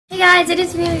guys, it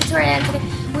is me, Victoria, and today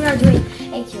we are doing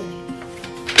a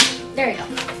Q&A. There you go.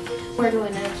 We're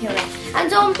doing a Q&A. And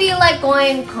don't be like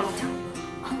going, comment down.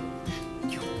 Oh,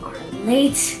 you are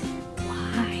late.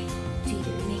 Why do you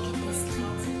make it this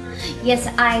late? Yes,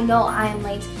 I know I'm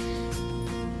late.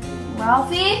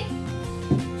 Ralphie?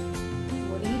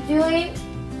 What are you doing?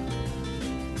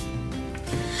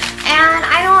 And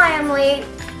I know I am late.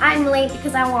 I'm late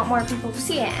because I want more people to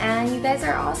see it, and you guys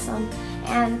are awesome.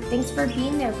 And thanks for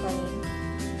being there for me.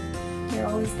 You're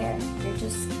always there. You're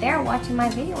just there watching my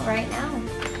video right now.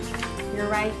 You're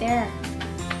right there.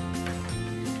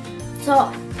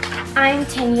 So, I'm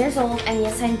 10 years old, and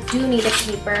yes, I do need a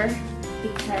paper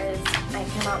because I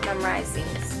cannot memorize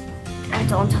things. And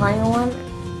don't tell anyone,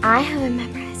 I haven't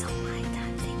memorized all my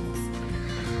timetables.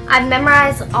 I've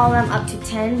memorized all of them up to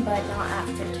 10, but not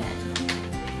after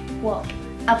 10. Well,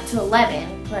 up to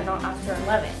 11, but not after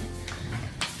 11.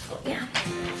 So yeah,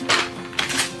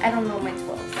 I don't know my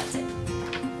 12, that's it.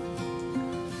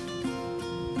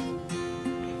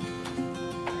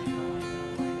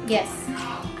 Yes,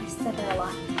 I said it a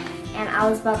lot. And I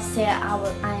was about to say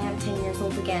I am 10 years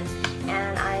old again,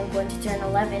 and I'm going to turn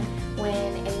 11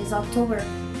 when it is October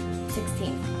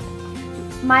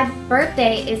 16th. My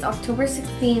birthday is October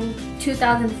 16,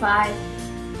 2005.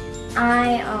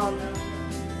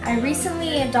 I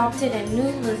recently adopted a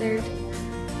new lizard,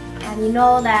 and you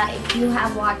know that if you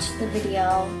have watched the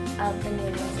video of the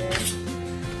new lizard.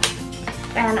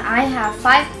 And I have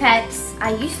 5 pets.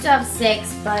 I used to have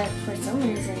 6, but for some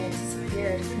reason it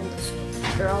disappeared when this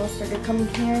girl started coming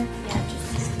here. Yeah, it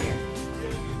just disappeared.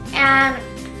 And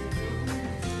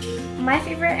my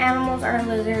favorite animals are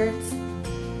lizards.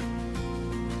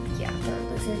 Yeah, they're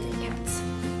lizards and cats.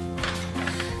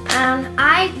 And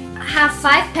I have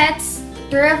 5 pets.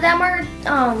 3 of them are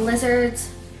lizards,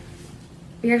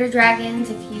 bearded dragons,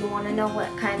 if you want to know what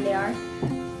kind they are.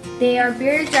 They are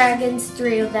bearded dragons,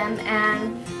 3 of them,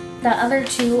 and the other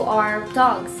 2 are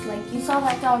dogs. Like you saw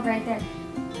that dog right there.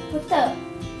 What the?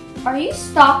 Are you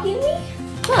stalking me?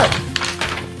 Look.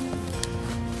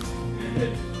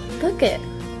 Look it.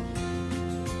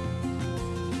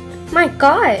 My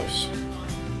gosh.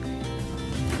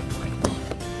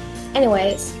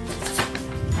 Anyways.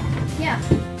 Yeah.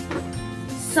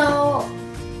 So,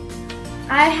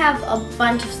 I have a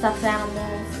bunch of stuffed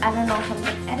animals. I don't know if I'm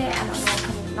going to edit. I don't know if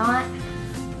I'm not.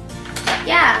 But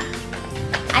yeah.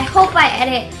 I hope I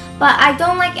edit. But I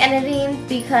don't like editing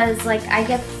because like I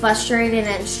get frustrated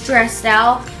and stressed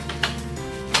out.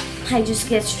 I just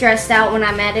get stressed out when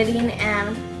I'm editing.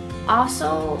 And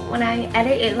also when I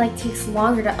edit, it like takes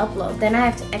longer to upload. Then I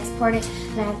have to export it.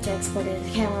 And I have to export it to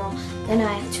the camera. Then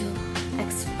I have to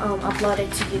upload it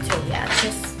to YouTube. Yeah, it's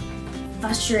just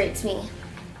frustrates me.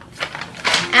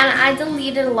 And I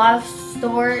deleted a lot of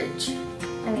storage.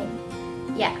 I mean,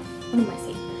 yeah, what am I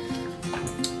saying?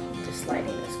 This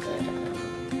lighting is good.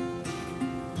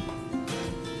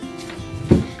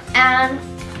 And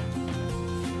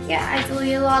yeah, I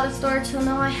deleted a lot of storage, so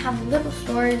now I have little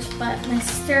storage, but my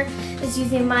sister is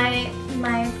using my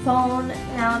phone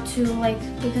now to like,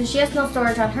 because she has no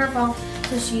storage on her phone,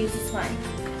 so she uses mine.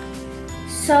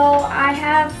 So I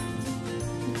have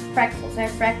freckles. I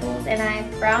have freckles, and I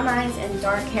have brown eyes and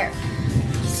dark hair.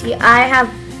 See, I have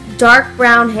dark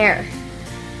brown hair.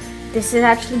 This is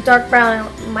actually dark brown.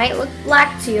 It might look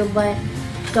black to you, but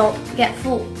don't get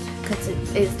fooled because it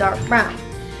is dark brown.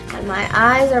 And my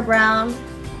eyes are brown.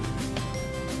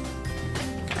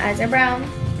 Eyes are brown.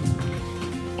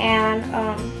 And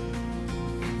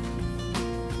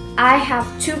I have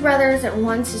 2 brothers and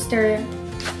 1 sister.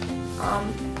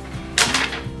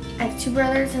 I have 2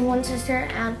 brothers and 1 sister,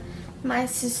 and my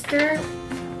sister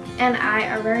and I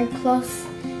are very close.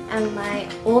 And my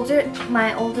older,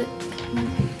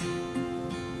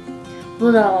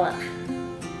 blah.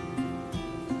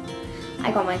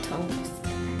 I got my tongue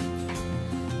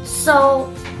twisted.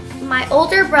 So my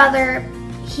older brother,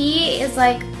 he is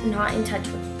like not in touch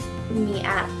with me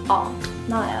at all,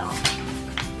 not at all.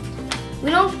 We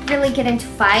don't really get into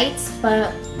fights,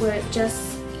 but we're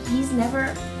just,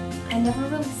 I never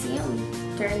really see him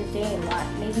during the day a lot.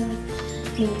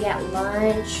 Maybe at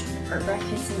lunch or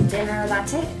breakfast and dinner,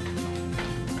 that's it.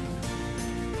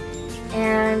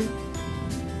 And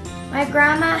my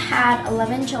grandma had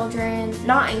 11 children,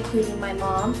 not including my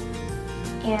mom.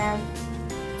 And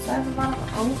so I have a lot of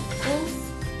uncles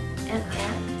and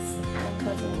aunts and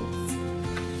cousins.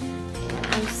 And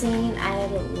I'm saying I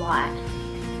have a lot.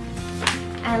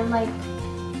 And like,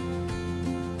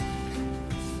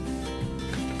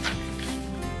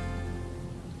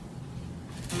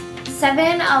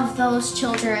 7 of those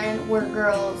children were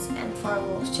girls and 4 of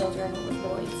those children were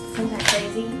boys. Isn't that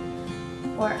crazy?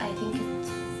 or I think it's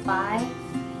 5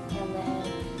 and then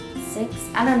 6.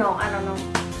 I don't know.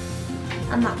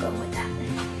 I'm not good with that.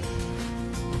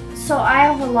 So I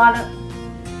have a lot of,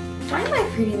 why am I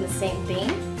reading the same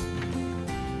thing?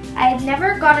 I've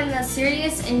never gotten a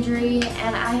serious injury,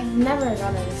 and I've never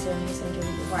gotten a serious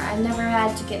injury before. I've never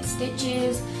had to get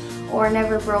stitches or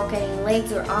never broke any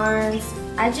legs or arms.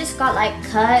 I just got like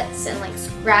cuts and like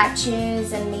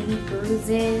scratches and maybe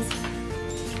bruises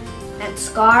and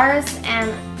scars.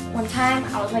 And one time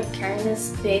I was like carrying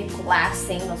this big glass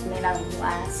thing that was made out of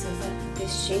glass. It was like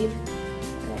this shape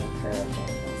and then curved and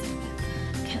it was like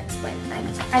that. I can't explain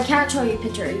it. I can't show you a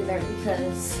picture either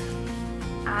because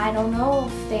I don't know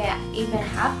if they even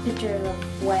have pictures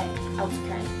of what I was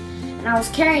carrying. And I was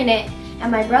carrying it and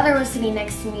my brother was sitting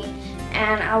next to me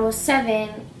and I was 7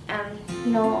 and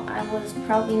you know I was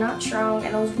probably not strong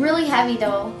and it was really heavy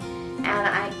though. And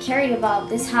I carried about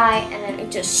this high and then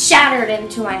it just shattered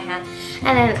into my hand.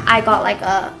 And then I got like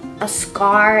a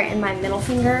scar in my middle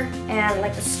finger and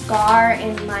like a scar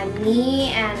in my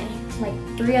knee and like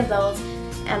 3 of those.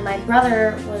 And my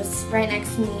brother was right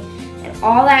next to me and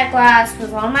all that glass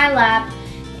was on my lap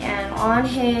and on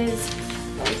his.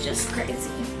 It was just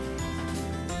crazy.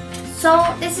 So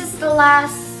this is the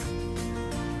last,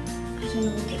 I don't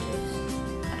know what it is.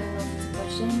 I don't know if it's a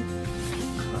question.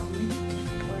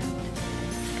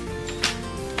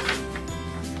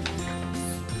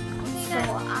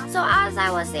 So as I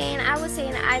was saying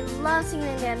I love singing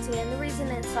and dancing, and the reason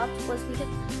it stopped was because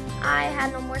I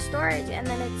had no more storage, and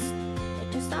then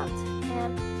it just stopped.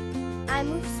 And I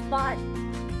moved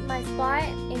my spot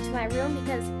into my room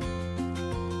because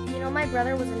you know my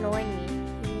brother was annoying me.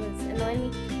 He was annoying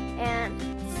me, and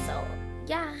so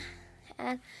yeah.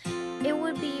 And it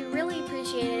would be really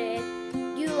appreciated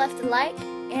if you left a like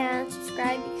and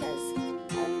subscribe because I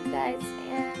love you guys.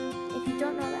 And if you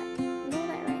don't know that,